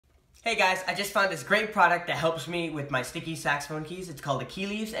Hey guys, I just found this great product that helps me with my sticky saxophone keys. It's called the key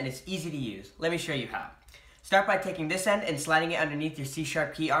leaves and it's easy to use. Let me show you how. Start by taking this end and sliding it underneath your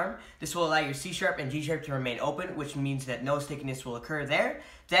C-sharp key arm. This will allow your C-sharp and G-sharp to remain open, which means that no stickiness will occur there.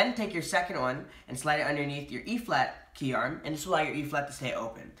 Then take your second one and slide it underneath your E-flat key arm, and this will allow your E-flat to stay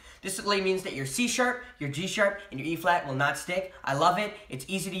open. This really means that your C-sharp, your G-sharp, and your E-flat will not stick. I love it, it's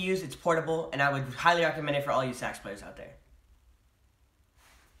easy to use, it's portable, and I would highly recommend it for all you sax players out there.